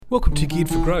Welcome to Geared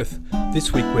for Growth.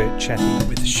 This week we're chatting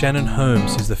with Shannon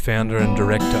Holmes, who's the founder and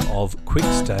director of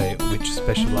Quickstay, which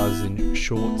specialises in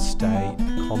short stay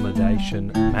accommodation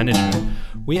management.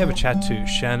 We have a chat to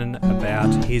Shannon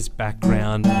about his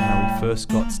background and how he first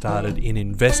got started in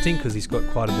investing, because he's got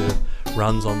quite a bit of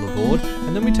runs on the board.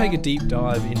 And then we take a deep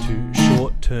dive into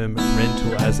short-term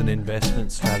rental as an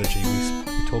investment strategy.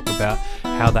 We talk about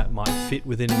how that might fit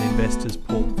within an investor's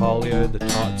portfolio, the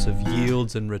types of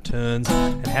yields and returns,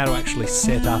 and how to actually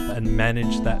set up and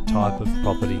manage that type of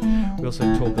property. We also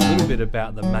talk a little bit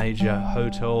about the major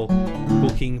hotel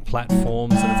booking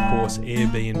platforms and of course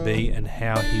Airbnb and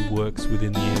how he works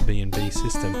within the Airbnb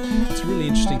system. It's a really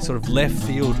interesting sort of left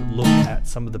field look at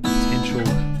some of the potential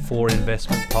for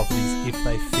investment properties if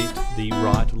they fit the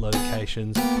right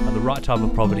locations, the right type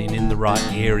of property and in the right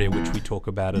area, which we talk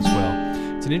about as well.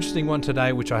 It's an interesting one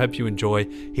today, which I hope you enjoy.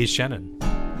 Here's Shannon.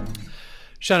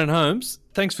 Shannon Holmes,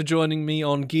 thanks for joining me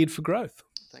on Geared for Growth.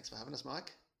 Thanks for having us,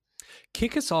 Mike.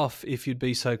 Kick us off, if you'd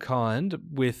be so kind,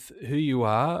 with who you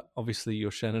are. Obviously, you're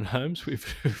Shannon Holmes. We've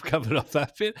covered off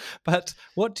that bit. But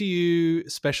what do you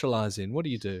specialise in? What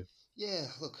do you do? Yeah,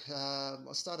 look, I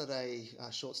started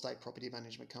a short stay property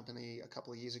management company a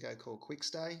couple of years ago called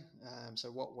Quickstay.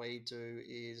 So what we do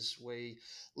is we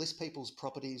list people's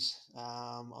properties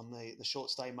on the short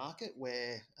stay market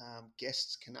where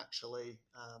guests can actually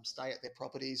stay at their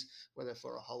properties, whether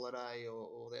for a holiday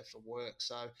or they're for work.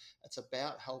 So it's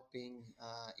about helping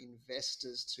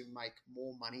investors to make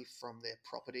more money from their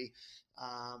property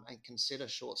and consider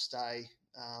short stay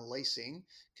leasing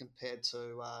compared to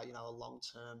a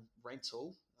long-term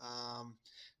rental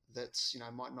that's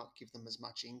might not give them as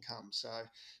much income. So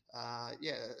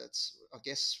it's I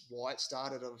guess why it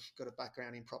started. I've got a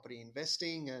background in property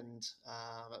investing, and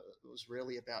it was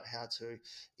really about how to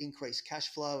increase cash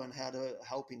flow and how to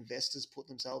help investors put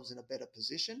themselves in a better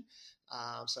position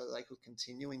so that they could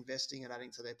continue investing and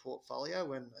adding to their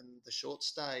portfolio. And the short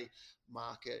stay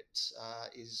market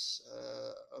is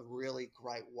a really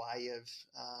great way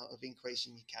of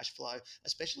increasing your cash flow,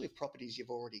 especially with properties you've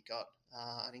already got,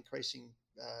 and increasing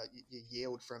your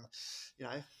yield from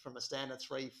a standard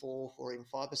 3, 4, or even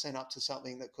 5% up to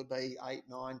something that could be 8,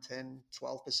 9, 10,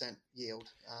 12% yield,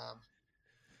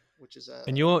 which is a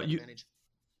great advantage.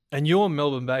 And you're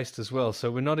Melbourne based as well,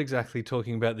 so we're not exactly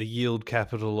talking about the yield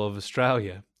capital of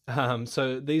Australia.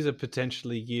 So these are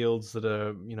potentially yields that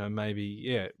are,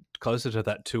 maybe closer to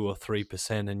that 2 or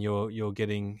 3%, and you're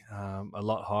getting a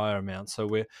lot higher amount. So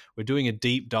we're doing a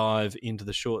deep dive into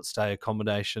the short stay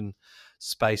accommodation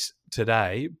space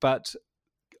today, but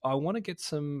I want to get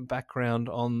some background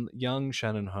on young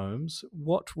Shannon Holmes.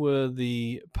 What were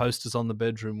the posters on the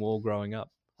bedroom wall growing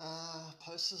up?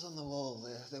 Posters on the wall.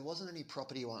 There wasn't any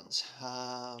property ones.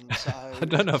 I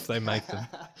don't know if they make them.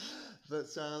 But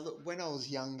look, when I was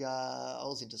younger, I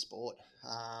was into sport.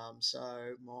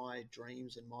 So my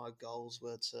dreams and my goals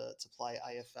were to play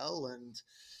AFL, and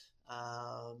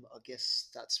I guess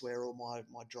that's where all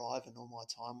my drive and all my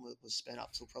time was spent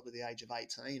up till probably the age of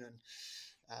 18. And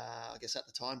I guess at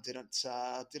the time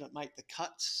didn't make the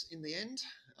cuts in the end,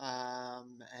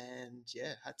 and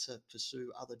had to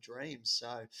pursue other dreams.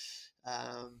 So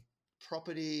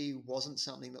property wasn't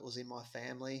something that was in my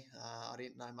family. I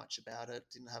didn't know much about it,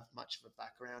 didn't have much of a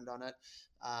background on it,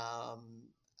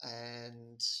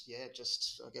 and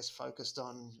just I guess focused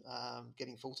on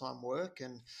getting full-time work.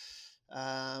 And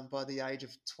by the age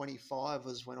of 25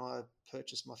 was when I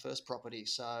purchased my first property.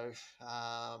 So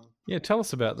tell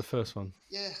us about the first one.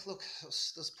 Yeah, look, it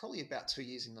was probably about 2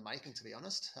 years in the making, to be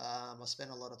honest. I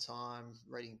spent a lot of time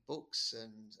reading books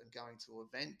and going to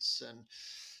events and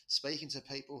speaking to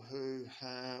people who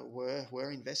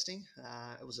were investing.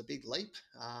 It was a big leap,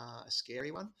 a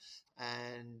scary one,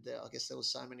 and I guess there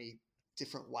was so many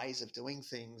different ways of doing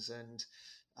things. And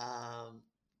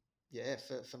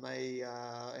for me,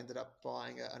 I ended up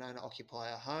buying an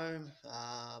owner-occupier home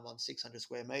on 600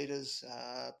 square metres,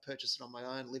 purchased it on my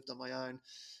own, lived on my own,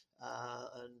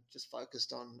 and just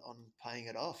focused on paying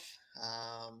it off.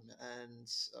 And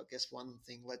I guess one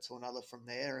thing led to another from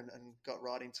there, and got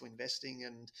right into investing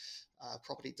and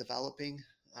property developing.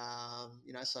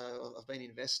 So I've been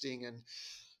investing and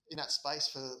in that space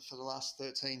for the last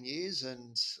 13 years,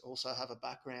 and also have a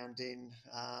background in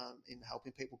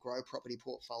helping people grow property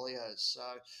portfolios. So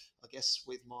I guess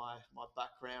with my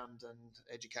background and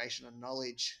education and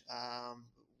knowledge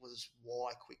was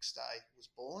why Quickstay was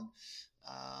born.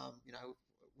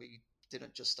 We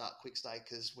didn't just start Quickstay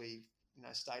because we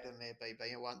stayed in an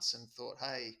Airbnb once and thought,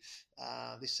 hey,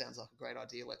 this sounds like a great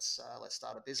idea. Let's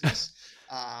start a business.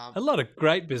 A lot of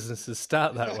great businesses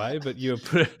start that way, but you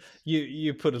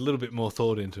put a little bit more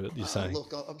thought into it. You're saying,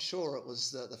 look, I'm sure it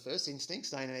was the first instinct,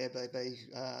 staying in an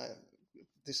Airbnb.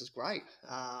 This is great,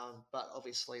 but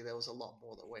obviously there was a lot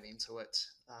more that went into it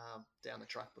down the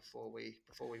track before we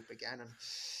began,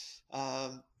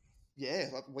 and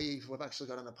we've actually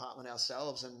got an apartment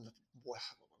ourselves, and I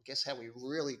guess how we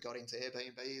really got into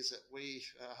Airbnb is that we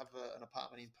have an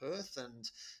apartment in Perth, and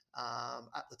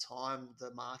at the time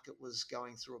the market was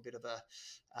going through a bit of a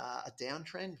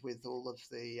downtrend with all of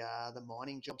the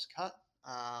mining jobs cut.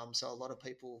 So a lot of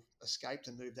people escaped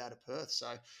and moved out of Perth.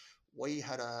 So we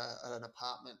had an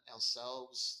apartment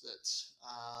ourselves that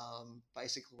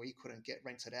basically we couldn't get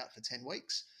rented out for 10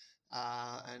 weeks.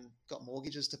 And got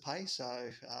mortgages to pay, so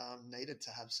needed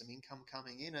to have some income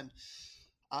coming in. And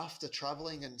after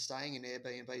traveling and staying in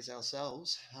Airbnbs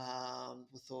ourselves,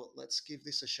 we thought, let's give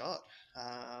this a shot.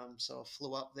 So I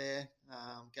flew up there,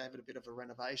 gave it a bit of a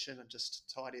renovation and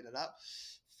just tidied it up,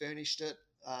 furnished it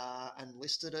and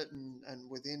listed it. And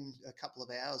within a couple of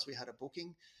hours, we had a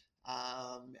booking.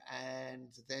 And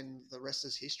then the rest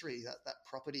is history. That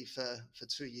property for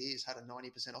 2 years had a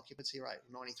 90% occupancy rate,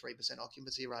 93%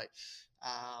 occupancy rate,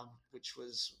 which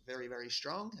was very, very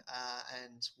strong.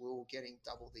 And we were getting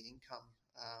double the income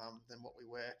than what we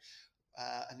were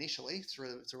initially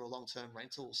through a long-term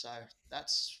rental. So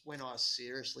that's when I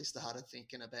seriously started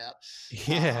thinking about,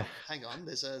 hang on,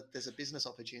 there's a business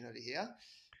opportunity here,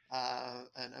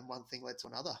 and one thing led to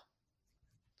another.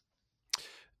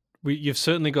 You've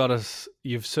certainly got us.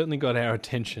 You've certainly got our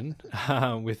attention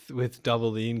with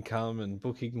double the income and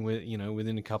booking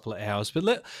within a couple of hours.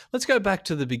 But let's go back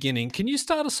to the beginning. Can you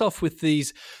start us off with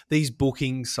these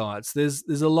booking sites? There's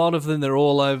a lot of them. They're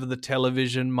all over the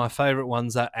television. My favourite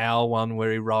one's that Our one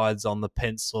where he rides on the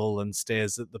pencil and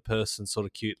stares at the person sort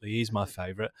of cutely. He's my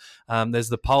favourite. There's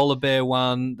the polar bear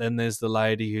one. Then there's the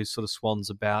lady who sort of swans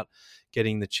about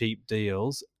getting the cheap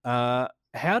deals.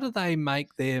 How do they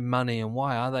make their money, and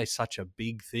why are they such a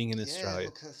big thing in Australia?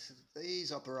 Look,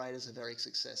 these operators are very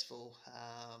successful.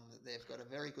 They've got a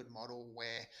very good model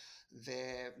where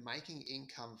they're making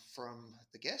income from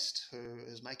the guest who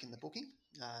is making the booking,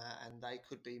 and they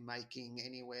could be making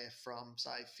anywhere from,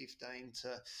 say, 15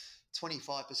 to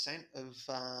 25%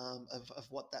 of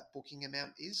what that booking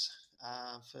amount is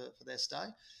for their stay.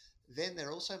 Then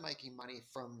they're also making money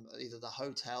from either the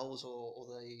hotels or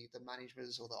the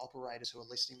managers or the operators who are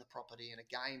listing the property. And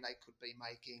again, they could be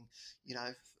making,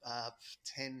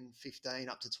 10, 15,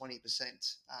 up to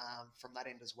 20% from that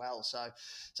end as well. So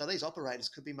these operators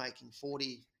could be making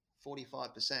 40,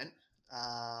 45%,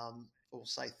 or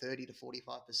say 30 to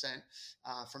 45%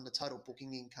 from the total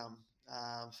booking income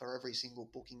for every single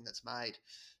booking that's made.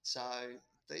 So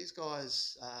these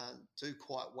guys do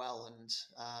quite well, and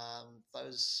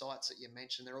those sites that you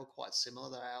mentioned, they're all quite similar.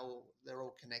 They're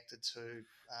all connected to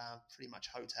pretty much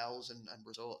hotels and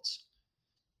resorts.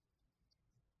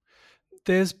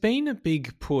 There's been a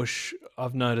big push,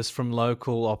 I've noticed, from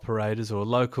local operators or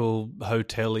local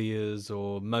hoteliers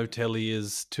or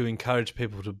moteliers to encourage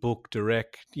people to book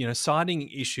direct, citing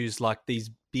issues like these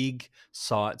big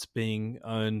sites being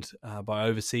owned by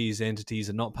overseas entities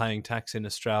and not paying tax in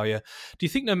Australia. Do you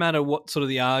think no matter what sort of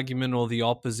the argument or the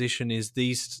opposition is,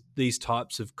 these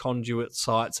types of conduit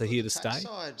sites are here to stay? Tax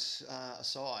side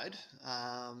aside,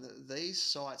 these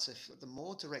sites, if the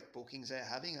more direct bookings they're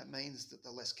having, it means that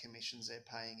the less commissions they're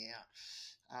paying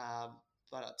out.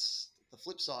 But the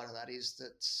flip side of that is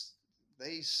that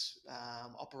these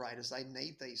operators, they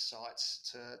need these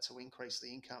sites to increase the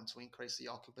income, to increase the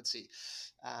occupancy.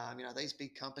 These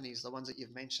big companies, the ones that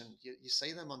you've mentioned, you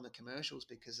see them on the commercials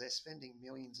because they're spending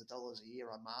millions of dollars a year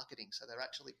on marketing. So they're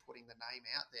actually putting the name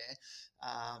out there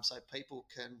so people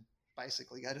can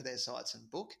basically go to their sites and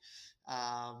book.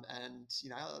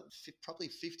 Probably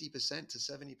 50% to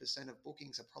 70% of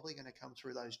bookings are probably going to come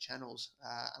through those channels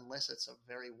unless it's a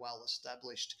very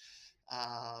well-established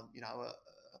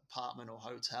apartment or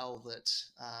hotel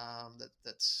that's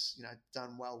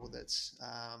done well with its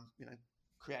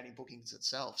creating bookings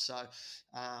itself. So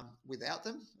without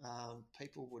them,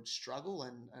 people would struggle,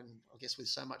 and I guess with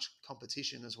so much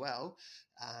competition as well,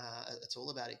 it's all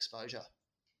about exposure.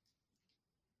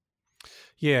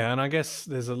 Yeah, and I guess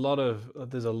there's a lot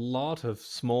of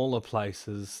smaller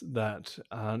places that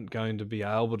aren't going to be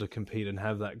able to compete and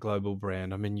have that global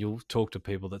brand. I mean, you'll talk to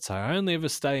people that say, I only ever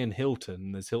stay in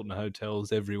Hilton. There's Hilton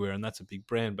hotels everywhere, and that's a big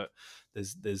brand, but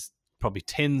there's probably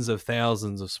tens of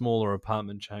thousands of smaller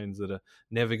apartment chains that are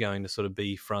never going to sort of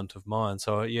be front of mind.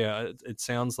 So yeah, it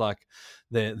sounds like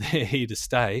they're here to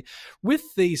stay. With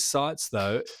these sites,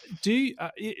 though,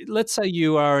 let's say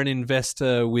you are an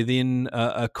investor within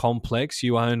a complex,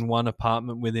 you own one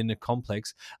apartment within a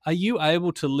complex. Are you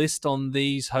able to list on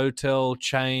these hotel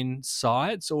chain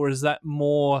sites, or is that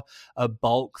more a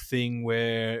bulk thing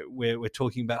where we're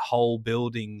talking about whole Yeah,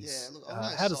 buildings? look, on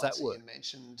those How does that sites that work? you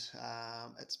mentioned,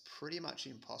 it's pretty much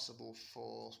impossible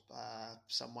for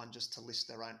someone just to list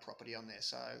their own property on there.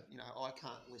 So, I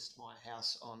can't list my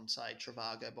house on, say,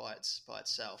 Trivago by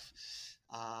itself.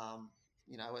 Um,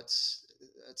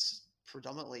 it's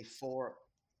predominantly for.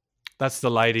 That's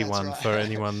the lady That's one right. for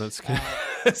anyone that's uh,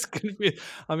 that's confused.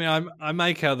 I mean, I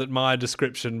make out that my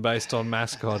description based on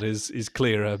mascot is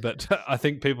clearer, but I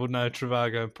think people know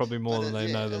Trivago probably more But than they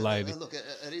yeah, know the lady. look,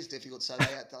 it is difficult. So they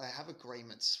have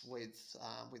agreements with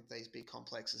these big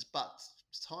complexes, but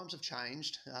times have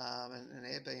changed, and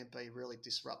Airbnb really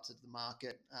disrupted the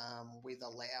market with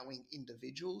allowing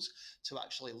individuals to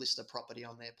actually list a property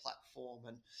on their platform.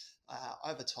 And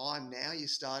over time, now you're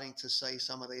starting to see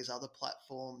some of these other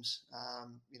platforms,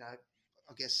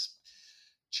 I guess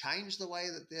change the way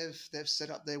that they've set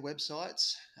up their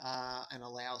websites and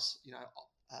allows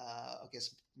I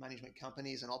guess management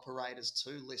companies and operators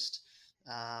to list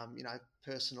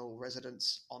personal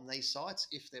residents on these sites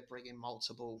if they're bringing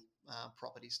multiple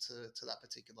properties to that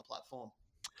particular platform.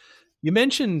 You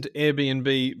mentioned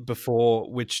Airbnb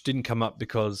before, which didn't come up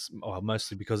because, well,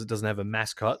 mostly because it doesn't have a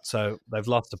mascot, so they've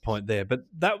lost a point there. But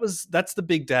that's the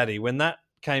big daddy. When that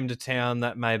came to town,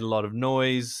 that made a lot of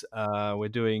noise. We're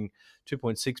doing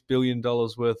 $2.6 billion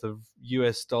worth of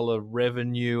US dollar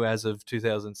revenue as of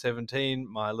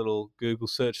 2017. My little Google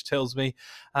search tells me.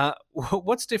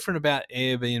 What's different about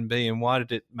Airbnb, and why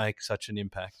did it make such an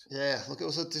impact? Yeah, look, it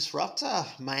was a disruptor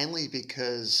mainly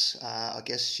because I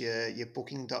guess your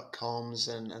booking.coms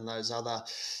and those other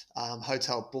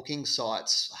hotel booking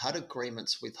sites had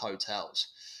agreements with hotels.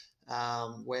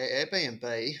 Where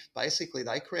Airbnb basically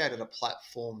they created a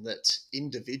platform that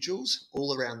individuals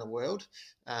all around the world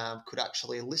could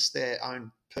actually list their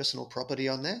own personal property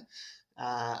on there.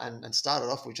 And started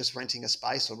off with just renting a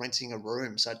space or renting a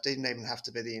room. So it didn't even have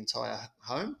to be the entire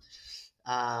home.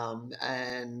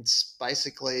 And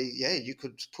basically, yeah, you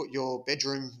could put your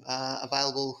bedroom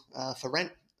available for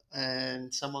rent,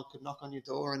 and someone could knock on your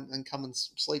door and come and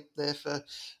sleep there for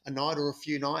a night or a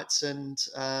few nights, and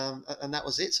that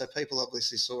was it. So people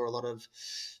obviously saw a lot of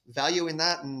value in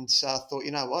that, and thought,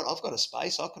 you know what, I've got a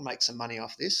space, I can make some money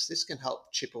off this. This can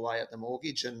help chip away at the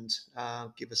mortgage and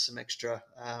give us some extra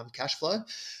cash flow.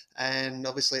 And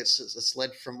obviously, it's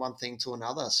led from one thing to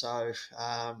another. So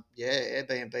yeah,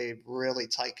 Airbnb really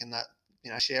taken that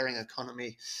sharing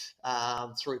economy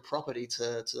through property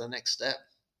to the next step.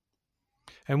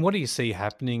 And what do you see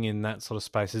happening in that sort of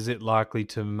space? Is it likely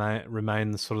to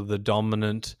remain the sort of the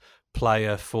dominant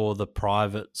player for the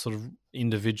private sort of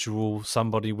individual,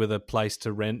 somebody with a place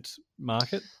to rent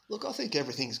market? Look, I think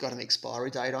everything's got an expiry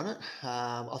date on it.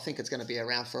 I think it's going to be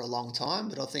around for a long time,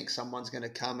 but I think someone's going to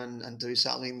come and do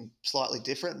something slightly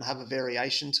different and have a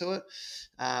variation to it.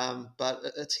 But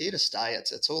it's here to stay.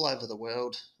 It's all over the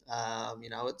world.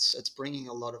 It's bringing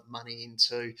a lot of money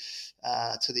into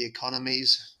to the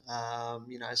economies.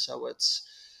 So it's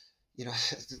you know,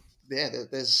 yeah.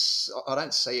 There's I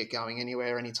don't see it going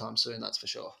anywhere anytime soon. That's for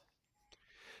sure.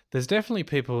 There's definitely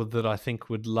people that I think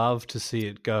would love to see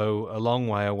it go a long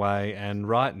way away and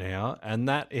right now. And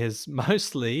that is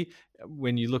mostly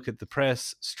when you look at the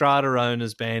press, strata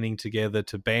owners banding together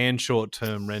to ban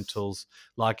short-term rentals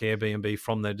like Airbnb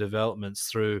from their developments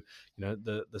through,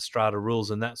 the strata rules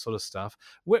and that sort of stuff.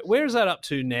 Where is that up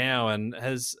to now? And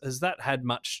has that had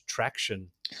much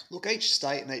traction? Look, each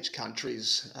state and each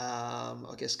country's,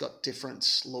 I guess, got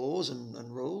different laws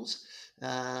and rules.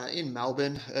 In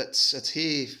Melbourne, it's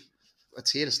here.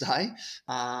 It's here to stay.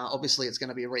 Obviously, it's going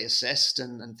to be reassessed,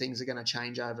 and things are going to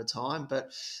change over time.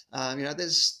 But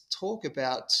there's talk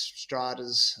about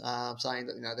stratas saying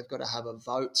that they've got to have a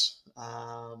vote.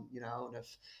 And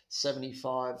if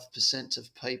 75%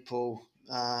 of people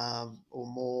or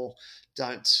more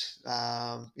don't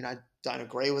don't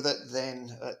agree with it, then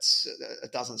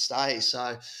it doesn't stay.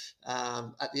 So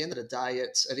at the end of the day,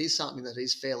 it is something that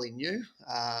is fairly new,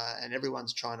 and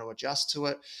everyone's trying to adjust to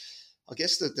it. I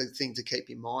guess the thing to keep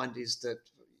in mind is that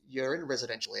you're in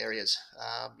residential areas,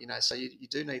 so you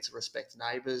do need to respect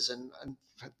neighbours, and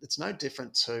it's no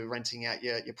different to renting out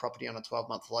your property on a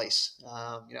 12-month lease.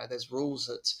 There's rules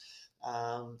that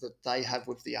that they have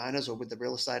with the owners or with the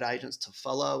real estate agents to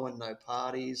follow, and no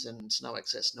parties and no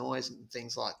excess noise and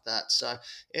things like that. So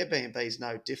Airbnb is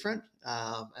no different.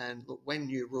 And look, when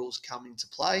new rules come into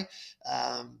play,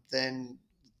 then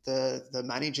the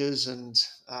managers and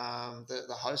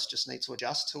the host just need to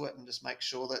adjust to it and just make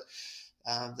sure that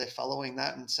they're following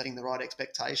that and setting the right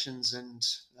expectations and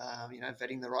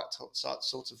vetting the right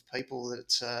sorts of people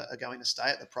that are going to stay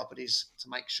at the properties to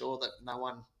make sure that no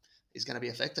one is going to be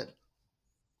affected.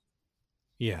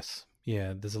 Yes.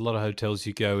 Yeah, there's a lot of hotels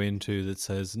you go into that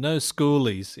says no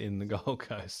schoolies in the Gold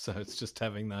Coast, so it's just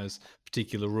having those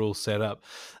particular rules set up.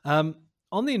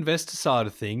 On the investor side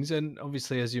of things, and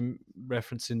obviously as you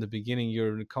referenced in the beginning,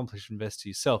 you're an accomplished investor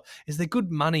yourself. Is there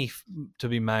good money to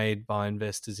be made by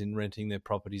investors in renting their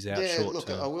properties out short Look,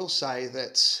 term? I will say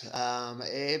that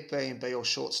Airbnb or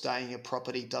short staying a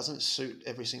property doesn't suit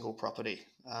every single property.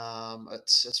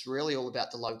 It's really all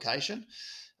about the location.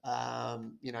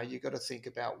 You've got to think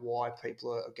about why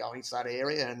people are going to that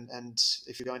area, and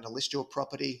if you're going to list your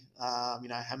property, how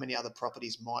many other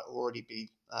properties might already be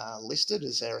listed?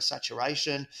 Is there a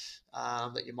saturation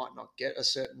that you might not get a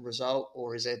certain result,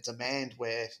 or is there demand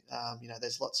where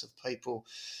there's lots of people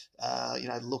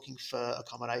looking for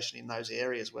accommodation in those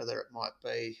areas, whether it might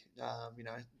be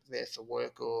there for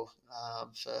work or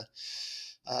for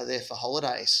there for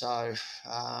holiday. So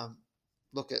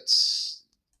look,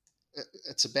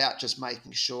 it's about just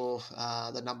making sure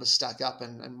the numbers stack up.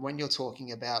 And when you're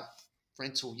talking about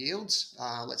rental yields,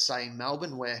 let's say in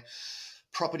Melbourne, where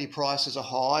property prices are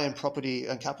high and property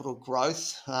and capital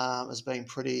growth has been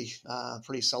pretty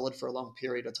solid for a long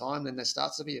period of time, then there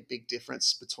starts to be a big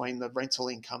difference between the rental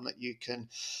income that you can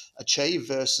achieve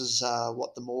versus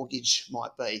what the mortgage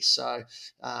might be. So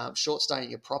short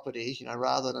staying your property,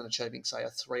 rather than achieving say a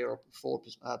 3 or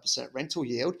 4% rental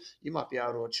yield, you might be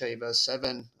able to achieve a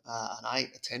 7, an 8,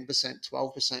 a 10%,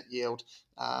 12% yield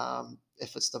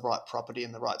if it's the right property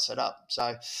and the right setup.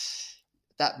 So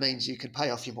that means you can pay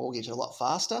off your mortgage a lot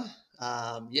faster.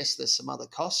 Yes, there's some other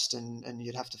costs, and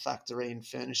you'd have to factor in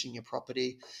furnishing your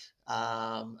property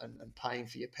and paying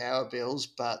for your power bills.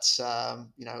 But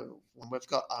when we've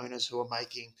got owners who are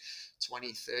making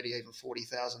 $20,000, $30,000, even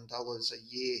 $40,000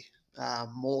 a year,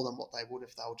 more than what they would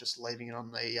if they were just leaving it on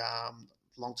the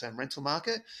long-term rental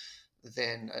market,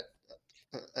 then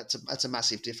it's a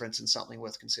massive difference and something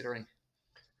worth considering.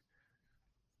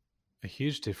 A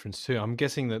huge difference too. I'm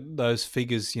guessing that those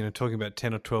figures, talking about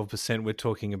 10 or 12%, we're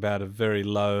talking about a very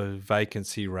low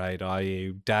vacancy rate,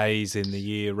 i.e. days in the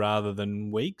year rather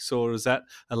than weeks, or does that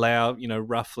allow,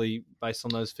 roughly based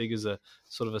on those figures, a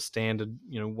sort of a standard,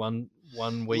 one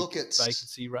week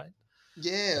vacancy rate?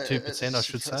 Yeah, 2%, I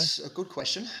should say. It's a good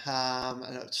question,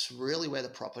 and it's really where the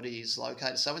property is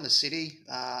located. So in the city,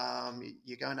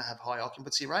 you're going to have high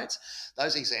occupancy rates.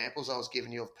 Those examples I was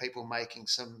giving you of people making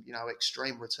some,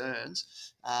 extreme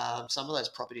returns, some of those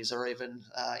properties are even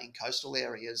in coastal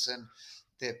areas, and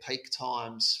their peak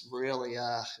times really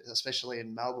are, especially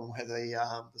in Melbourne, where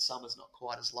the summer's not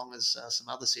quite as long as some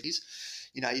other cities.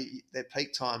 Their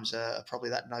peak times are probably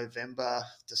that November,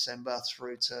 December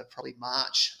through to probably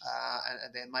March,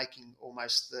 and they're making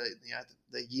almost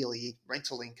the yearly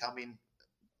rental income in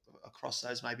across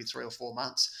those maybe 3 or 4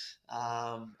 months,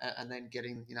 and then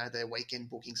getting their weekend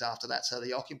bookings after that. So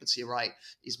the occupancy rate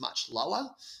is much lower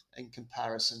in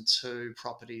comparison to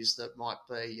properties that might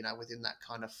be within that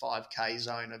kind of 5K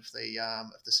zone of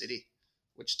the city,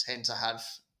 which tend to have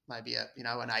maybe an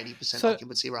 80%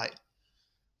 occupancy rate.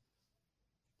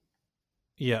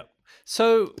 Yeah.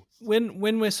 So when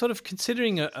we're sort of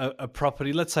considering a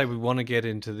property, let's say we want to get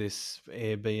into this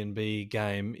Airbnb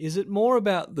game, is it more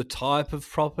about the type of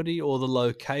property or the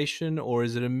location, or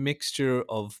is it a mixture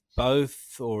of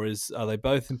both, or are they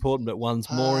both important but one's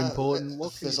more important?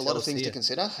 There's a lot of things to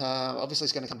consider. Obviously,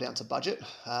 it's going to come down to budget,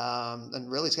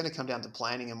 and really it's going to come down to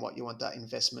planning and what you want that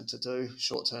investment to do,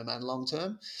 short term and long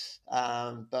term.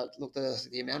 But look,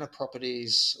 the amount of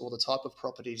properties or the type of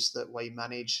properties that we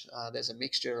manage, there's a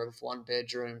mixture of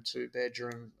 1-bedroom,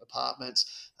 2-bedroom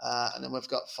apartments, and then we've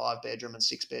got 5-bedroom and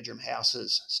 6-bedroom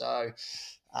houses. So,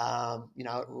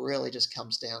 it really just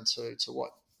comes down to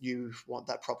what you want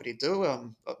that property to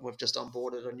do. We've just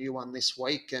onboarded a new one this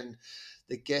week, and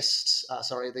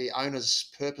the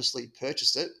owners purposely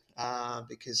purchased it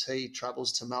because he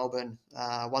travels to Melbourne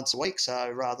once a week.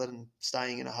 So rather than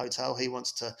staying in a hotel, he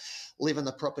wants to live in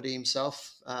the property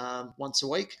himself once a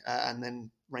week and then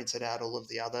rent it out all of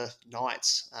the other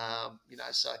nights.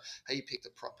 So he picked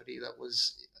a property that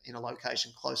was in a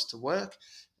location close to work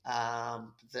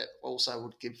that also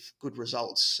would give good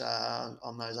results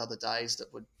on those other days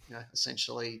that would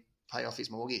essentially pay off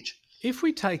his mortgage. If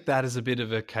we take that as a bit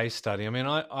of a case study, I mean,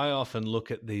 I often look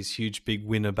at these huge big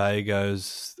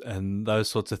Winnebagos and those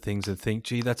sorts of things and think,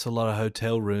 gee, that's a lot of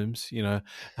hotel rooms.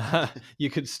 You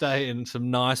could stay in some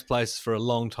nice places for a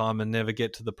long time and never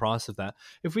get to the price of that.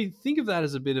 If we think of that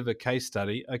as a bit of a case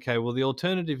study, okay, well, the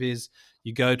alternative is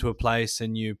you go to a place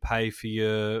and you pay for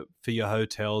your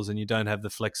hotels and you don't have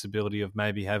the flexibility of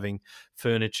maybe having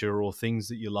furniture or things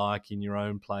that you like in your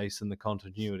own place and the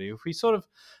continuity. If we sort of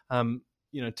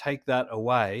take that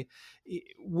away,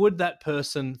 would that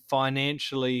person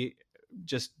financially,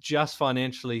 just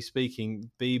financially speaking,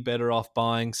 be better off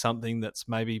buying something that's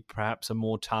maybe perhaps a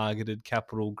more targeted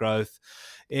capital growth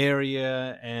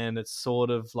area, and it's sort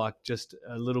of like just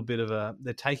a little bit of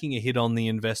they're taking a hit on the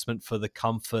investment for the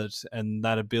comfort and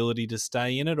that ability to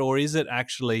stay in it? Or is it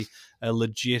actually a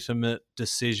legitimate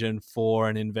decision for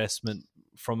an investment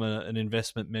from an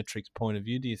investment metrics point of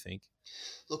view, do you think?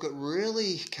 Look, it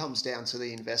really comes down to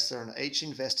the investor, and each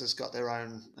investor's got their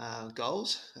own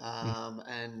goals, Mm.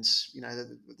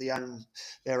 and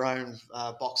their own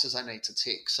boxes they need to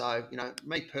tick. So,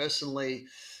 me personally,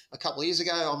 a couple of years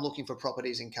ago, I'm looking for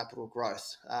properties in capital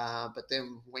growth. But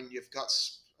then when you've got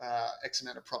X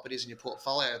amount of properties in your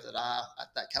portfolio that are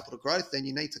at that capital growth, then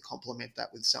you need to complement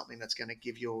that with something that's going to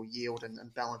give you a yield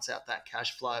and balance out that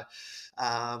cash flow.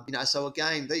 So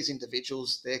again, these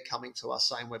individuals, they're coming to us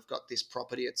saying, we've got this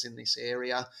property, it's in this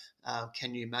area.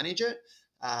 Can you manage it?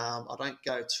 I don't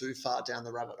go too far down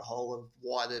the rabbit hole of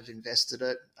why they've invested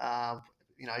it.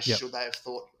 Yep. Should they have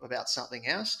thought about something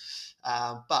else?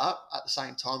 But at the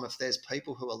same time, if there's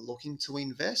people who are looking to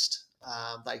invest,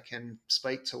 they can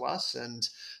speak to us, and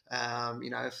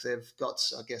if they've got,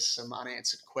 I guess, some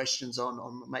unanswered questions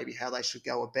on maybe how they should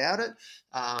go about it,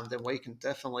 then we can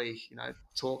definitely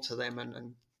talk to them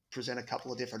and present a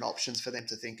couple of different options for them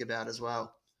to think about as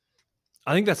well.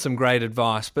 I think that's some great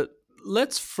advice, but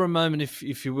let's for a moment,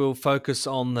 if you will, focus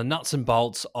on the nuts and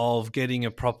bolts of getting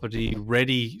a property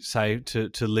ready, say,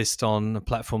 to list on a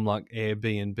platform like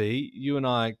Airbnb. You and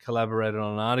I collaborated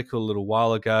on an article a little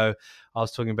while ago. I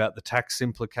was talking about the tax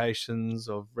implications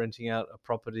of renting out a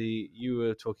property. You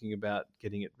were talking about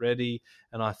getting it ready,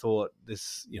 and I thought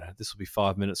this will be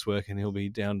 5 minutes work, and he'll be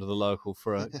down to the local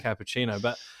for a cappuccino.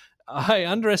 But I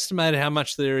underestimated how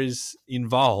much there is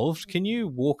involved. Can you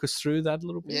walk us through that a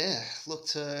little bit? Yeah, look,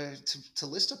 to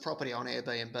list a property on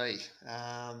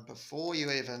Airbnb, before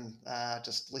you even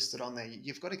just list it on there,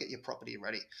 you've got to get your property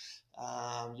ready.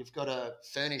 You've got to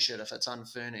furnish it if it's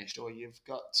unfurnished, or you've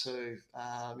got to,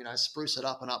 spruce it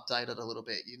up and update it a little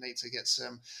bit. You need to get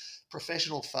some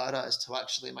professional photos to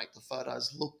actually make the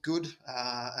photos look good,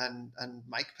 and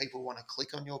make people want to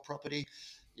click on your property.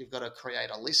 You've got to create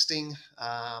a listing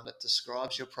that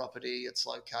describes your property, its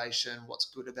location, what's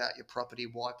good about your property,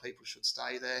 why people should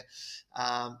stay there.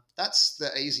 That's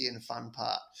the easy and fun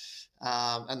part.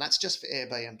 And that's just for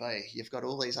Airbnb. You've got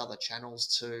all these other channels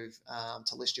to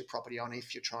list your property on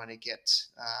if you're trying to get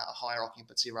a higher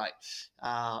occupancy rate,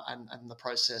 and the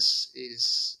process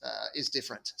is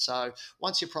different. So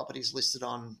once your property is listed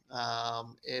on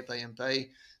Airbnb,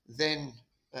 then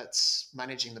it's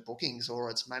managing the bookings, or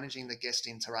it's managing the guest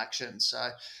interaction.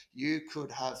 So you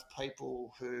could have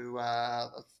people who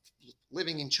are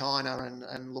living in China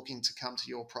and looking to come to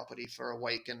your property for a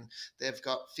week, and they've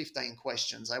got 15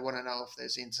 questions. They want to know if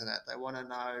there's internet. They want to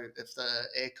know if the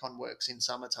aircon works in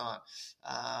summertime.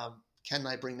 Can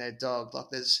they bring their dog?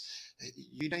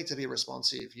 You need to be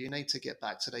responsive. You need to get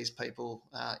back to these people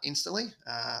instantly.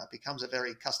 It becomes a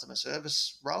very customer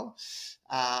service role.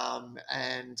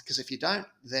 And because if you don't,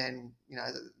 then,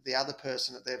 the other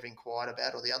person that they've inquired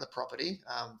about, or the other property,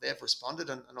 they've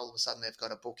responded, and all of a sudden they've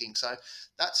got a booking. So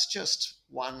that's just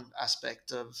one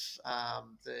aspect of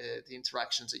the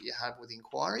interactions that you have with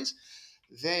inquiries.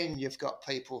 Then you've got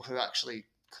people who actually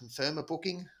confirm a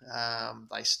booking.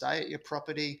 They stay at your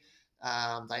property.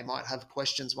 They might have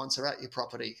questions once they're at your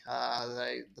property.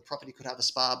 The property could have a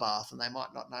spa bath, and they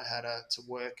might not know how to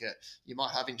work it. You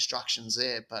might have instructions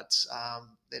there, but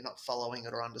they're not following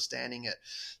it or understanding it.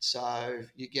 So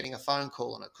you're getting a phone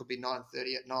call, and it could be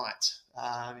 9:30 at night.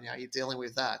 You're dealing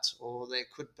with that, or there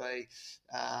could be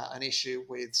an issue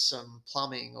with some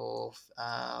plumbing, or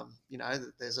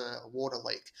there's a water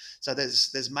leak. So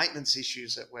there's maintenance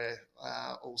issues that we're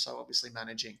also obviously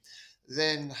managing.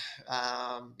 Then,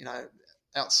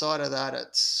 outside of that,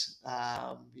 it's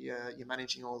you're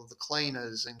managing all of the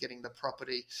cleaners and getting the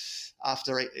property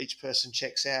after each person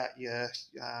checks out. You're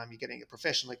getting it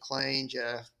professionally cleaned.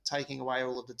 You're taking away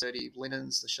all of the dirty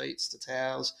linens, the sheets, the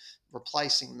towels,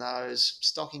 replacing those,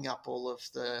 stocking up all of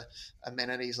the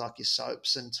amenities like your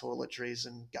soaps and toiletries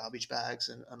and garbage bags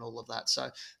and all of that. So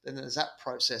then there's that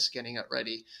process, getting it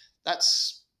ready.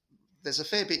 that's there's a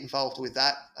fair bit involved with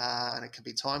that, and it can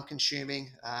be time consuming,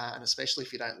 and especially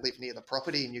if you don't live near the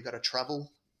property and you've got to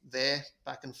travel there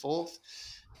back and forth.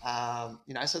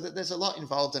 So there's a lot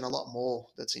involved and a lot more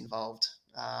that's involved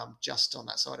just on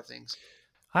that side of things.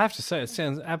 I have to say, it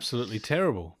sounds absolutely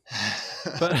terrible.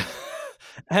 But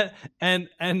and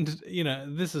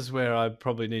this is where I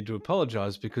probably need to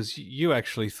apologize, because you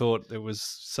actually thought it was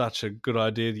such a good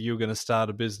idea that you were going to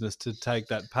start a business to take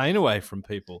that pain away from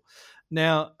people.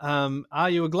 Now, are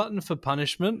you a glutton for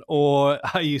punishment, or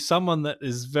are you someone that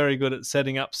is very good at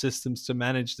setting up systems to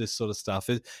manage this sort of stuff?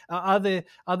 Are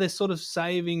there sort of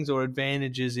savings or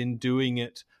advantages in doing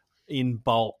it in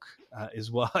bulk?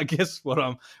 Is what I guess what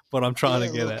I'm trying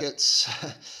to get look, at. it's.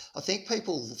 I think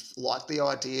people like the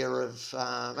idea of,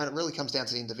 and it really comes down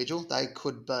to the individual. They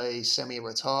could be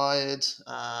semi-retired.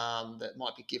 That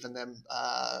might be given them.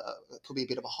 It could be a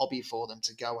bit of a hobby for them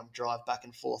to go and drive back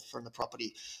and forth from the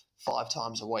property 5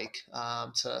 times a week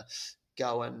to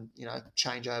go and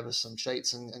change over some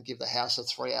sheets and give the house a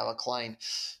 3-hour clean,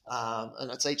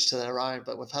 and it's each to their own.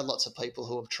 But we've had lots of people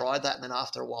who have tried that, and then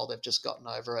after a while they've just gotten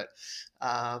over it.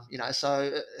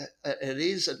 So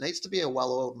it needs to be a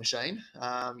well-oiled machine.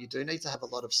 You do need to have a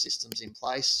lot of systems in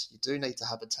place. You do need to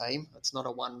have a team. It's not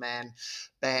a one-man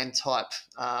band type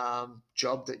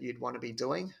job that you'd want to be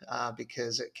doing,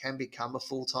 because it can become a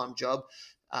full-time job.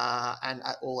 And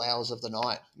at all hours of the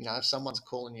night. If someone's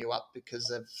calling you up because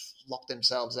they've locked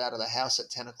themselves out of the house at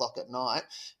 10 o'clock at night,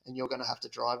 and you're going to have to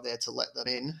drive there to let them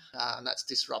in, and that's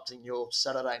disrupting your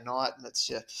Saturday night, and it's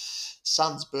your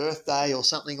son's birthday or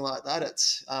something like that,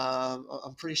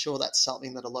 I'm pretty sure that's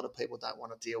something that a lot of people don't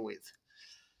want to deal with.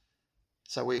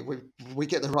 So we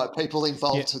get the right people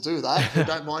involved to do that, who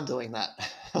don't mind doing that.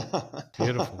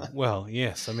 Beautiful. Well,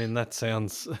 yes. I mean, that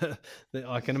sounds.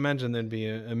 I can imagine there'd be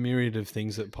a myriad of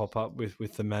things that pop up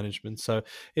with the management. So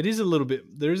it is a little bit.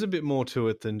 There is a bit more to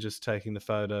it than just taking the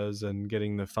photos and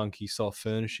getting the funky soft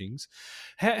furnishings.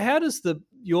 How does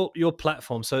your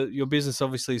platform? So your business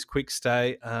obviously is Quick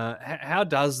Stay. How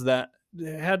does that?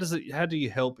 How do you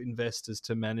help investors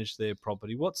to manage their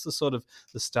property? What's the sort of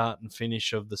the start and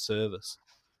finish of the service?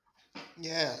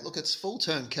 Yeah, look, it's full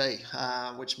turnkey,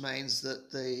 which means that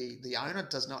the owner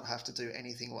does not have to do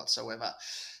anything whatsoever.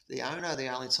 The owner, the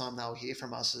only time they'll hear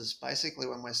from us is basically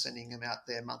when we're sending them out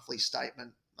their monthly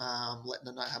statement, letting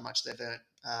them know how much they've earned,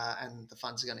 and the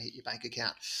funds are going to hit your bank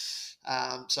account.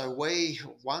 So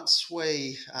once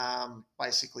we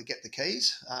basically get the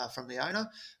keys from the owner,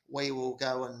 we will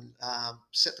go and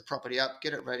set the property up,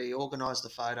 get it ready, organise the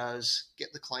photos,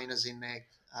 get the cleaners in there,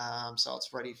 so it's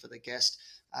ready for the guest,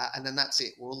 and then that's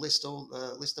it. We'll list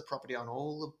the property on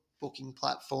all the booking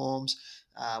platforms.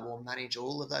 We'll manage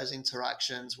all of those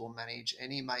interactions. We'll manage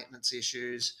any maintenance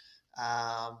issues.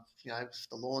 If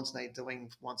the lawns need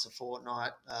doing once a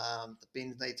fortnight, the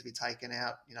bins need to be taken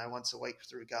out, once a week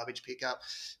through garbage pickup.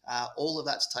 All of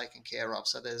that's taken care of.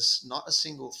 So there's not a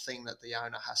single thing that the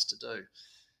owner has to do.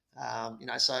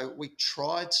 So we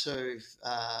try to,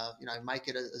 make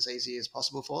it as easy as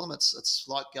possible for them. It's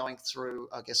like going through,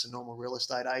 I guess, a normal real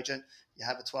estate agent. You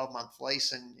have a 12-month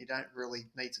lease and you don't really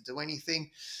need to do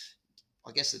anything.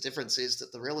 I guess the difference is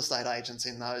that the real estate agents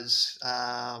in those,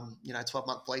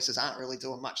 12-month leases aren't really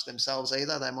doing much themselves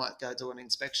either. They might go do an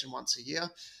inspection once a year.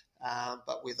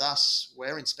 But with us,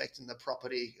 we're inspecting the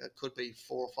property. It could be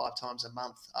 4 or 5 times a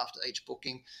month after each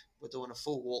booking. We're doing a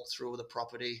full walkthrough of the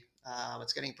property.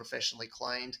 It's getting professionally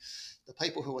cleaned. The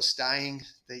people who are staying,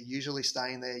 they're usually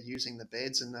staying there using the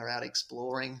beds, and they're out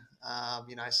exploring,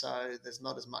 so there's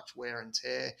not as much wear and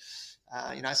tear.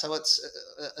 So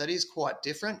it is quite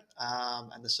different,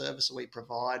 and the service that we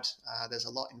provide, there's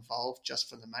a lot involved just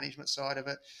from the management side of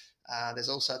it. There's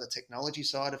also the technology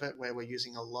side of it, where we're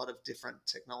using a lot of different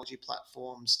technology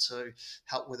platforms to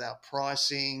help with our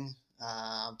pricing,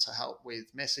 to help with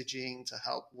messaging, to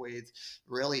help with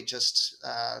really just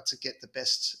to get the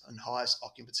best and highest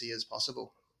occupancy as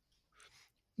possible.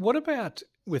 What about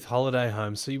with holiday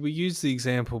homes? So we used the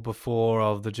example before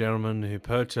of the gentleman who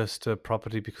purchased a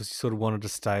property because he sort of wanted to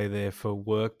stay there for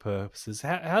work purposes.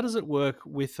 How does it work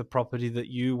with the property that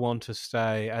you want to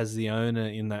stay as the owner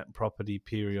in that property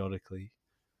periodically?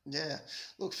 Yeah,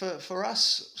 look, for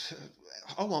us,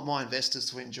 I want my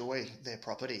investors to enjoy their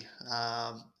property.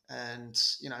 And,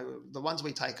 the ones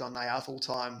we take on, they are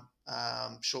full-time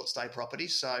short stay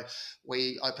properties. So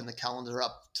we open the calendar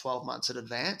up 12 months in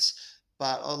advance.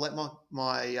 But I'll let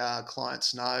my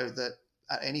clients know that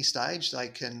at any stage they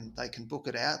can book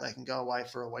it out. They can go away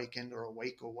for a weekend or a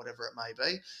week or whatever it may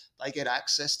be. They get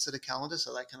access to the calendar,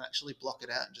 so they can actually block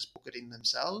it out and just book it in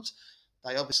themselves.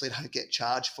 They obviously don't get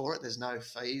charged for it. There's no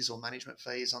fees or management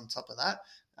fees on top of that.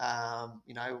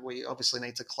 We obviously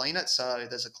need to clean it, so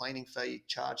there's a cleaning fee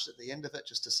charged at the end of it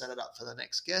just to set it up for the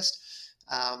next guest.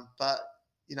 But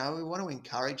we want to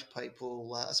encourage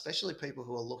people, especially people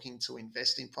who are looking to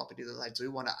invest in property that they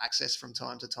do want to access from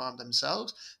time to time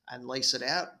themselves and lease it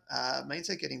out. It means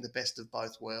they're getting the best of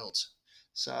both worlds.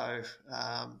 So,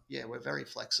 we're very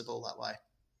flexible that way.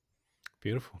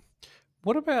 Beautiful.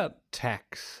 What about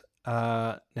tax?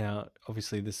 Now,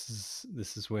 obviously, this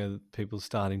is where people are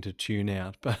starting to tune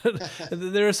out, but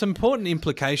there are some important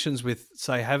implications with,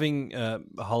 say, having a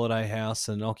holiday house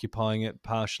and occupying it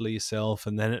partially yourself,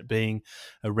 and then it being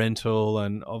a rental,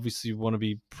 and obviously you want to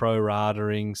be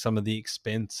pro-ratering some of the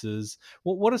expenses.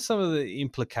 What are some of the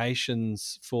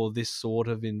implications for this sort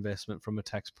of investment from a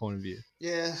tax point of view?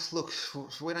 Yeah, look,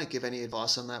 we don't give any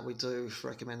advice on that. We do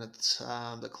recommend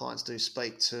that clients do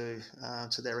speak to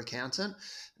their accountant.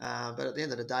 But at the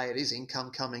end of the day, it is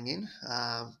income coming in,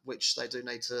 which they do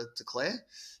need to declare.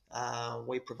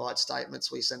 We provide statements,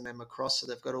 we send them across, so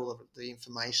they've got all of the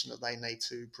information that they need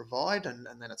to provide, and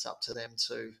then it's up to them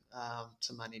to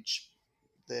manage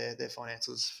their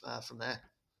finances from there.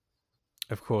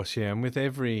 Of course, yeah. And with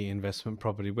every investment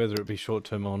property, whether it be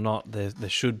short-term or not, there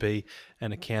should be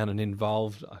an accountant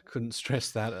involved. I couldn't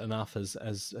stress that enough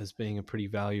as being a pretty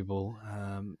valuable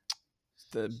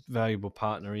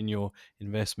partner in your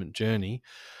investment journey.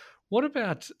 What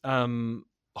about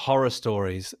horror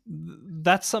stories?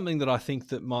 That's something that I think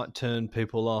that might turn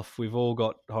people off. We've all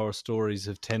got horror stories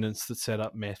of tenants that set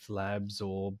up meth labs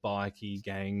or bikie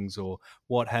gangs or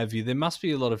what have you. There must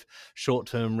be a lot of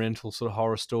short-term rental sort of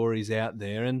horror stories out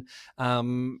there, and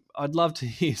I'd love to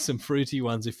hear some fruity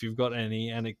ones if you've got any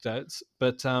anecdotes.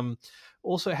 But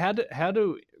also, how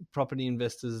do property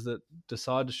investors that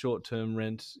decide to short-term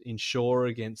rent insure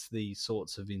against these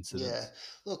sorts of incidents? Yeah,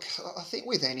 look, I think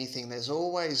with anything, there's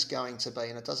always going to be,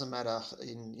 and it doesn't matter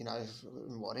in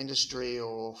what industry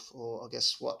or I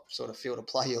guess what sort of field of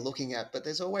play you're looking at, but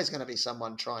there's always going to be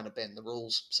someone trying to bend the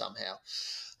rules somehow.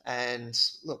 And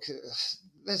look,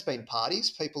 there's been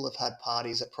parties. People have had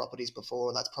parties at properties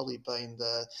before. That's probably been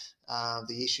the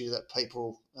issue that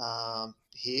people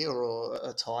hear or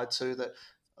are tied to. That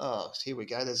here we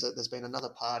go. There's been another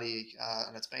party,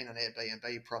 and it's been an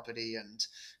Airbnb property, and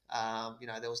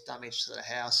there was damage to the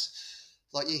house.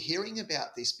 Like, you're hearing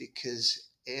about this because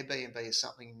Airbnb is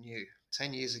something new.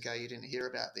 10 years ago, you didn't hear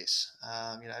about this.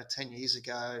 10 years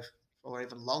ago or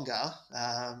even longer,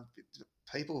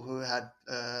 people who had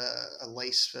a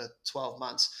lease for 12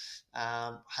 months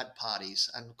had parties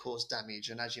and caused damage.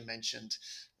 And as you mentioned,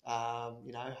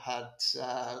 had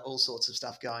all sorts of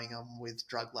stuff going on with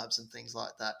drug labs and things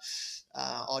like that.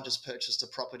 I just purchased a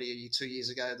property 2 years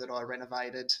ago that I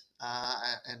renovated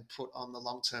and put on the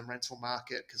long-term rental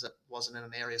market because it wasn't in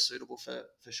an area suitable for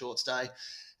short stay.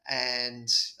 And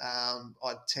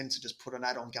I tend to just put an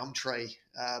ad on Gumtree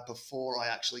before I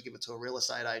actually give it to a real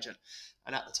estate agent.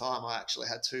 And at the time, I actually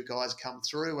had two guys come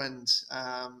through, and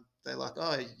they're like,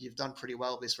 "Oh, you've done pretty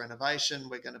well this renovation.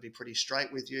 We're going to be pretty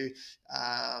straight with you.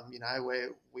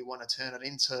 We want to turn it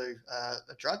into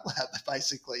a drug lab,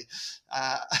 basically."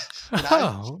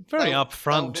 Very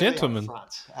upfront, gentlemen.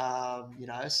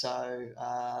 So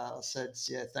I said,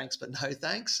 "Yeah, thanks, but no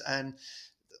thanks." And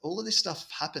all of this stuff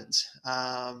happens,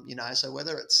 so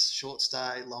whether it's short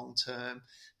stay, long term,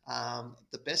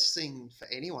 the best thing for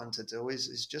anyone to do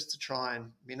is just to try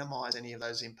and minimize any of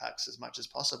those impacts as much as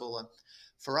possible. And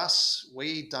for us,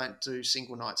 we don't do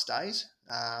single night stays.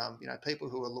 People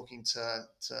who are looking to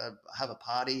have a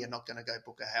party are not going to go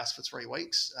book a house for 3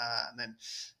 weeks and then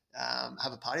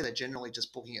have a party. They're generally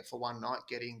just booking it for one night,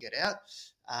 get in, get out.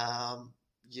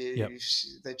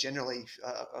 They're generally,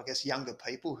 I guess, younger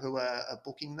people who are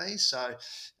booking these. So,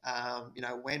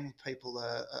 when people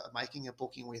are making a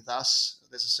booking with us,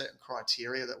 there's a certain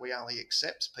criteria that we only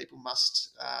accept. People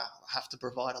must have to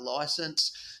provide a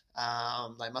license.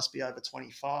 They must be over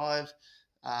 25.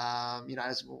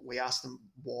 We ask them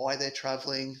why they're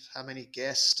travelling, how many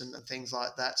guests and things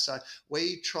like that. So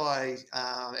we try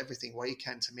everything we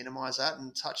can to minimise that,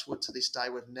 and touch wood, to this day,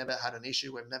 we've never had an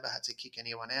issue. We've never had to kick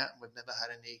anyone out, and we've never had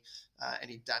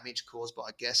any damage caused by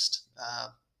a guest,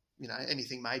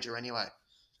 anything major anyway.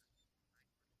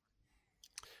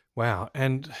 Wow.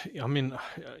 And I mean,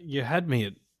 you had me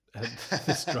at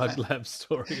this drug lab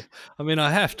story. I mean,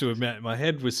 I have to admit, my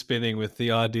head was spinning with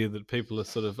the idea that people are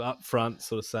sort of upfront,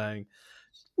 sort of saying,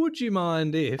 "Would you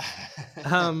mind if?"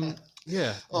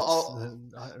 Yeah.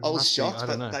 I was shocked,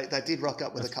 but they did rock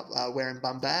up with a couple wearing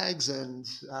bum bags, and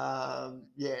something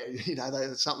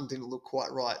didn't look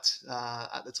quite right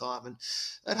at the time, and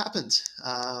it happens,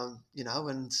 and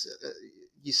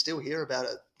you still hear about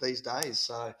it these days.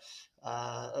 So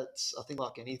It's, I think,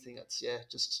 like anything, it's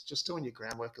just doing your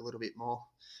groundwork a little bit more.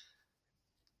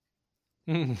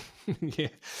 Mm, yeah.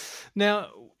 Now,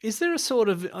 is there a sort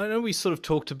of? I know we sort of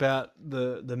talked about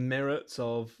the merits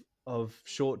of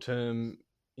short term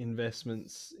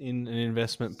investments in an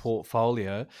investment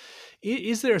portfolio.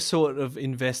 Is there a sort of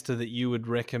investor that you would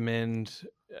recommend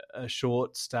a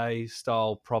short stay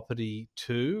style property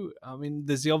to? I mean,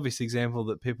 there's the obvious example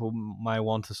that people may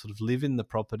want to sort of live in the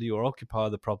property or occupy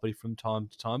the property from time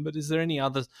to time. But is there any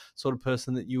other sort of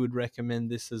person that you would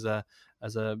recommend this as a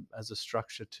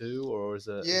structure too, or as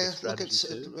a Yeah, look, strategy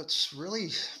too? it's really,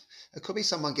 it could be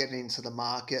someone getting into the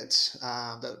market,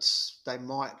 that's, they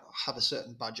might have a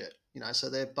certain budget, so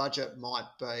their budget might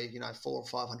be, four or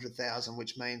 500,000,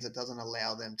 which means it doesn't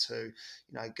allow them to,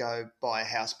 go buy a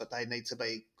house, but they need to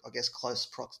be, I guess, close.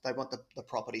 They want the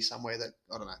property somewhere that,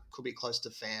 I don't know, could be close to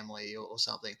family or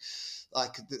something.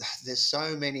 Like, there's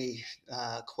so many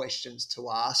questions to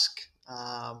ask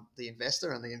the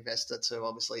investor, and the investor to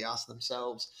obviously ask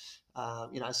themselves.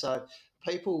 So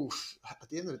people, at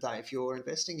the end of the day, if you're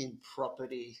investing in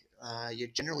property, you're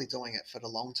generally doing it for the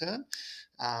long term,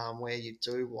 where you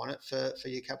do want it for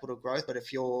your capital growth. But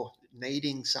if you're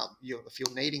needing if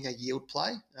you're needing a yield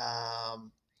play,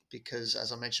 because,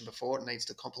 as I mentioned before, it needs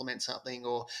to complement something,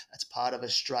 or it's part of a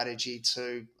strategy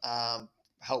to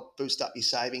help boost up your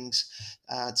savings,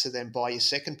 to then buy your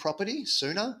second property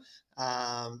sooner.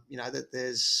 That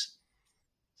there's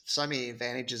so many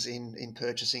advantages in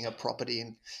purchasing a property,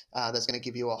 and that's going to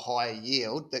give you a higher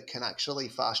yield that can actually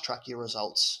fast track your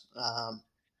results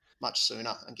much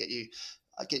sooner, and get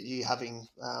you having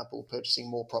or purchasing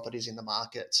more properties in the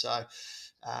market. So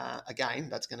again,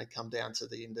 that's going to come down to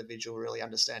the individual really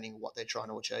understanding what they're trying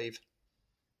to achieve.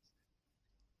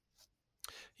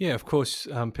 Yeah, of course,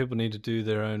 people need to do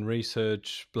their own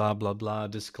research, blah, blah, blah,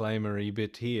 disclaimer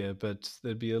bit here, but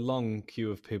there'd be a long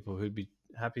queue of people who'd be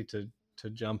happy to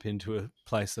jump into a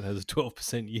place that has a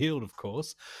 12% yield, of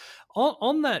course.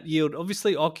 On that yield,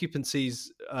 obviously occupancy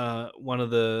is one of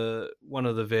the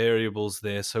variables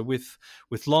there. So with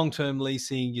long term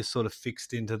leasing, you're sort of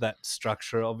fixed into that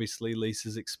structure. Obviously,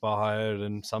 leases expired,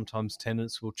 and sometimes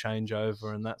tenants will change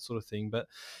over and that sort of thing. But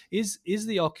is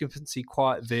the occupancy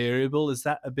quite variable? Is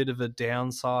that a bit of a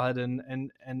downside?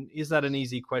 And is that an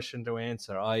easy question to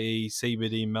answer? I.e.,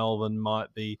 CBD Melbourne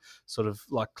might be sort of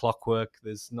like clockwork.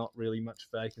 There's not really much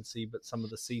vacancy, but some of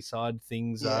the seaside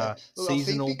things Yeah, are look, I think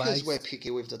seasonal because we're based. picky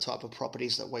with the type of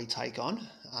properties that we take on,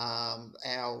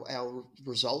 our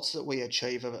results that we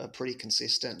achieve are pretty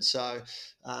consistent. So,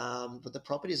 but the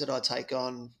properties that I take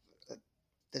on,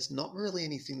 there's not really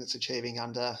anything that's achieving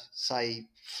under, say,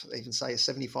 even say a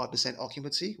 75%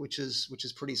 occupancy, which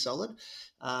is pretty solid.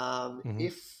 Hmm.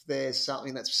 If there's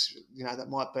something that's, that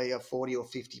might be a 40 or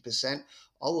 50%,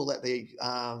 I will let the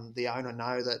owner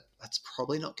know that that's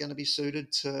probably not going to be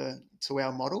suited to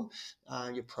our model.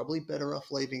 You're probably better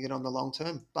off leaving it on the long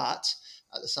term. But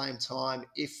at the same time,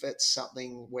 if it's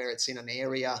something where it's in an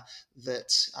area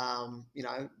that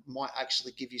might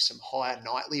actually give you some higher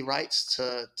nightly rates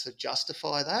to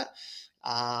justify that,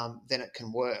 then it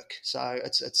can work. So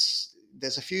it's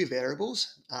there's a few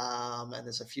variables, and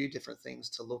there's a few different things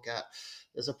to look at.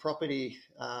 There's a property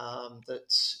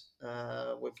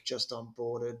that we've just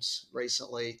onboarded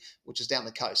recently, which is down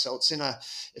the coast. So it's in a,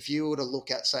 if you were to look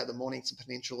at, say, the Mornington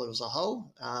Peninsula as a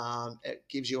whole, it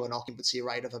gives you an occupancy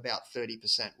rate of about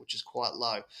 30%, which is quite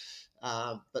low.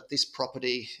 But this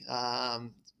property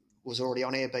was already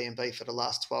on Airbnb for the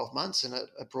last 12 months, and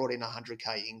it brought in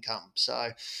 100K income.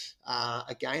 So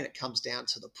again, it comes down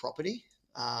to the property,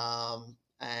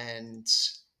 and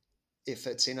if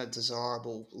it's in a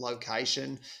desirable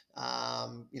location,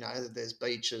 there's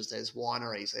beaches, there's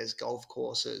wineries, there's golf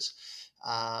courses,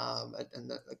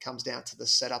 and it comes down to the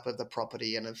setup of the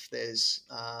property, and if there's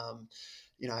an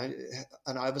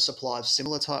oversupply of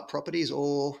similar type properties,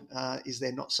 or is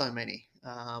there not so many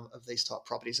of these type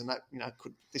properties? And that,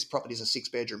 this property is a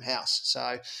 6-bedroom house.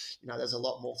 So, there's a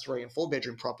lot more 3 and 4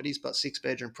 bedroom properties, but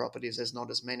 6-bedroom properties, there's not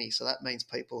as many. So that means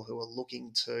people who are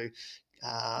looking to,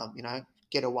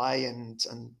 get away and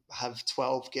have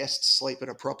 12 guests sleep at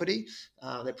a property,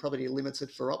 they're probably limited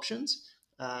for options,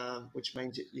 which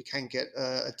means you can get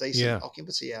a decent Yeah.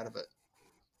 occupancy out of it.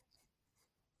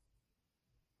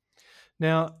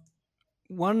 Now,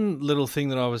 One little thing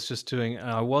that I was just doing, and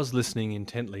I was listening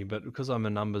intently, but because I'm a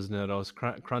numbers nerd, I was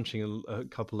crunching a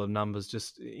couple of numbers,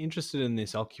 just interested in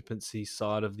this occupancy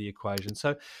side of the equation.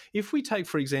 So, if we take,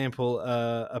 for example,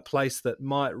 a place that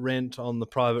might rent on the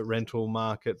private rental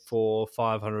market for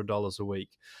 $500 a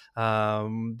week,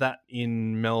 that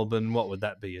in Melbourne, what would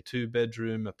that be? A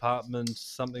 2-bedroom apartment,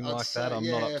 something I'd like that? say, I'm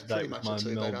not up yeah, to pretty date with much a my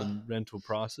two-bedder. Melbourne rental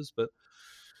prices, but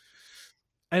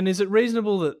and is it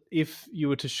reasonable that if you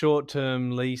were to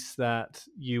short-term lease that,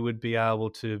 you would be able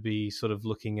to be sort of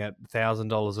looking at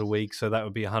 $1,000 a week, so that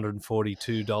would be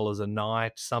 $142 a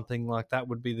night, something like that?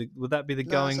 Would that be the No,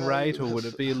 going so rate, or would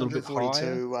it be a little bit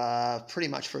higher? 142, pretty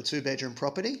much for a two-bedroom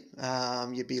property.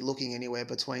 You'd be looking anywhere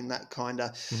between that kind of,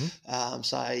 Hmm.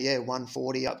 say, yeah,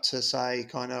 140 up to say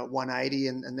kind of 180,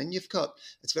 and then you've got,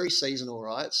 it's very seasonal,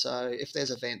 right? So if there's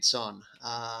events on,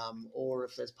 or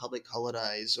if there's public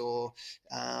holidays, or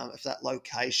if that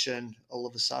location all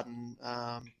of a sudden,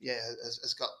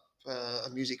 has got a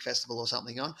music festival or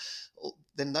something on,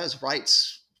 then those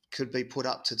rates could be put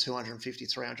up to 250,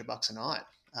 $300 a night.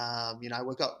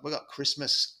 We've got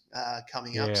Christmas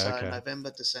coming up, Yeah, so okay.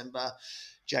 November, December,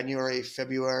 January,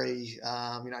 February,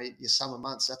 your summer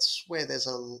months. That's where there's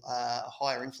a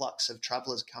higher influx of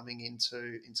travellers coming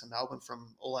into Melbourne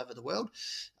from all over the world.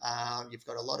 You've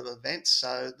got a lot of events,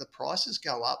 so the prices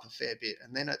go up a fair bit,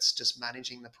 and then it's just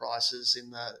managing the prices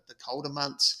in the colder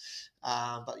months.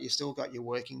 But you've still got your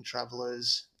working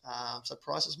travellers, so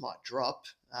prices might drop,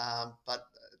 but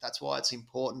that's why it's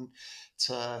important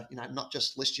to not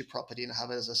just list your property and have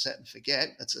it as a set and forget.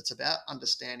 It's about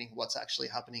understanding what's actually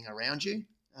happening around you.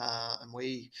 And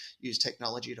we use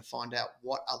technology to find out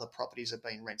what other properties are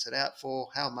being rented out for,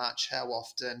 how much, how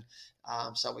often,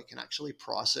 so we can actually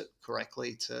price it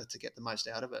correctly to get the most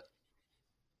out of it.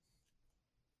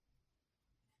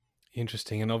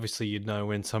 Interesting. And obviously, you'd know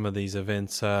when some of these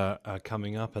events are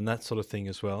coming up and that sort of thing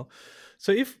as well.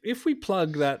 So if we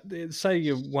plug that, say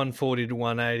you're 140 to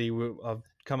 180, I've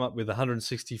come up with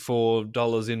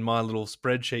 $164 in my little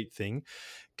spreadsheet thing.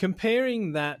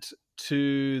 Comparing that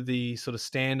to the sort of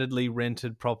standardly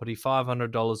rented property,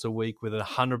 $500 a week with a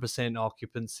 100%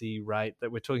 occupancy rate,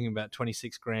 that we're talking about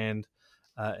 26 grand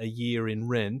a year in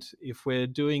rent. If we're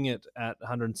doing it at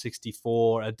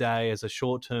 164 a day as a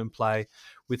short-term play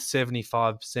with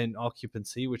 75%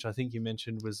 occupancy, which I think you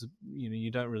mentioned was,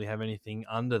 you don't really have anything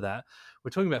under that,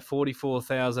 we're talking about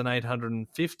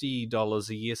 $44,850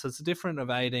 a year. So it's a difference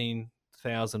of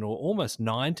 18,000 or almost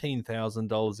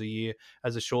 $19,000 a year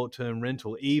as a short-term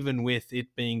rental, even with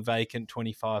it being vacant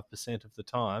 25% of the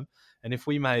time. And if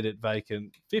we made it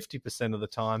vacant 50% of the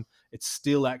time, it's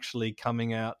still actually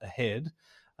coming out ahead.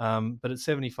 But at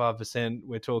 75%,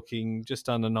 we're talking just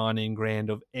under 19 grand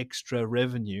of extra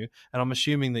revenue. And I'm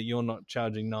assuming that you're not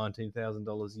charging $19,000 a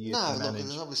year to No, look, there's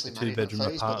manage obviously a management two-bedroom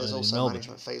fees, but there's apartment in also Melbourne.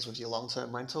 management fees with your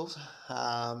long-term rentals.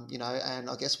 And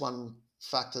I guess one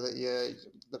factor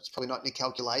that's probably not in your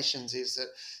calculations is that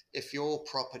if your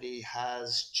property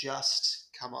has just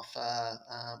come off a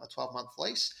 12-month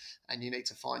lease and you need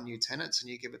to find new tenants and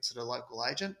you give it to the local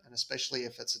agent, and especially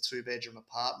if it's a two-bedroom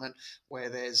apartment where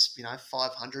there's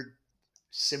 500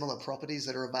 similar properties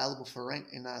that are available for rent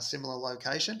in a similar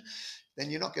location, then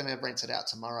you're not going to rent it out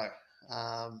tomorrow.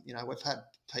 We've had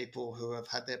people who have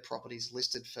had their properties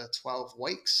listed for 12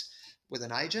 weeks with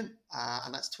an agent,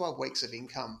 and that's 12 weeks of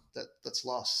income that's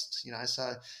lost.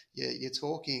 So you're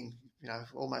talking,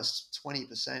 almost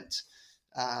 20%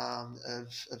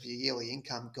 of your yearly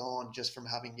income gone just from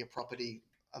having your property,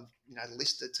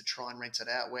 listed to try and rent it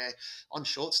out. Where on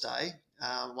short stay,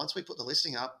 once we put the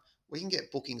listing up, we can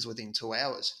get bookings within 2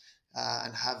 hours.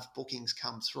 And have bookings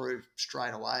come through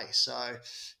straight away. So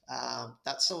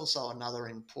that's also another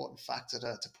important factor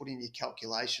to put in your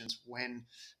calculations when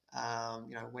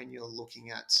you're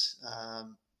looking at,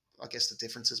 I guess, the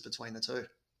differences between the two.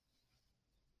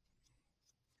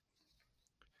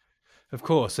 Of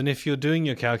course. And if you're doing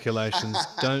your calculations,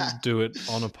 don't do it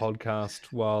on a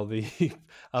podcast while the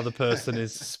other person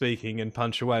is speaking and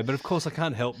punch away. But of course, I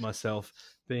can't help myself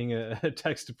being a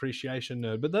tax depreciation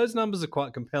nerd. But those numbers are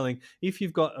quite compelling if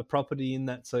you've got a property in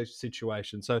that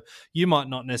situation. So you might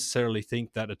not necessarily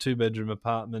think that a 2-bedroom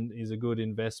apartment is a good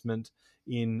investment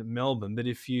in Melbourne. But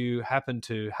if you happen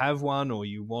to have one, or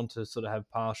you want to sort of have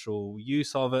partial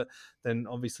use of it, then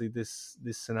obviously this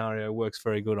scenario works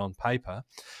very good on paper.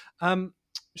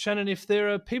 Shannon, if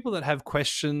there are people that have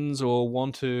questions or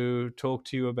want to talk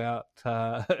to you about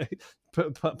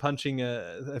punching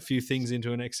a few things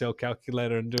into an Excel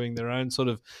calculator and doing their own sort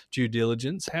of due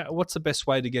diligence, what's the best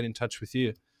way to get in touch with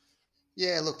you?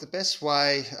 Yeah, look, the best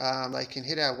way, they can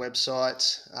hit our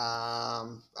website at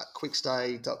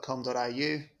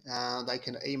quickstay.com.au. They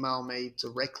can email me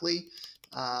directly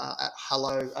at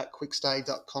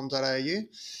hello@quickstay.com.au.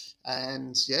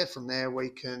 And yeah, from there we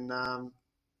can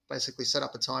basically set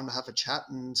up a time to have a chat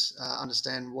and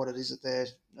understand what it is that they're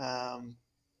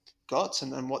got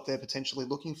and what they're potentially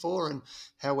looking for and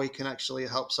how we can actually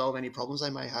help solve any problems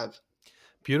they may have.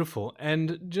 Beautiful.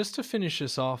 And just to finish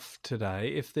us off today,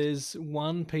 if there's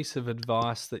one piece of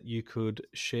advice that you could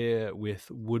share with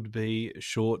would-be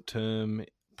short-term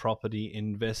property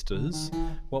investors,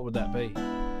 what would that be?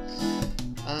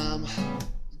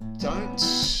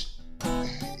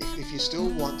 If you still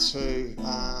want to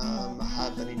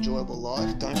have an enjoyable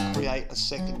life, don't create a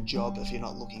second job if you're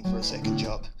not looking for a second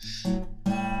job.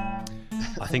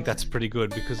 I think that's pretty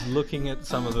good, because looking at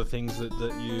some of the things that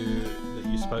you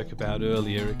spoke about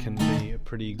earlier, it can be a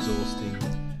pretty exhausting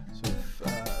sort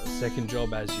of second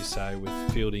job, as you say, with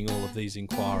fielding all of these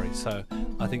inquiries. So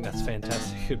I think that's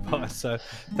fantastic advice. So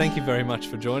thank you very much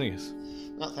for joining us.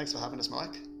 No, thanks for having us,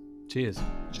 Mike. Cheers.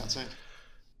 Chat soon.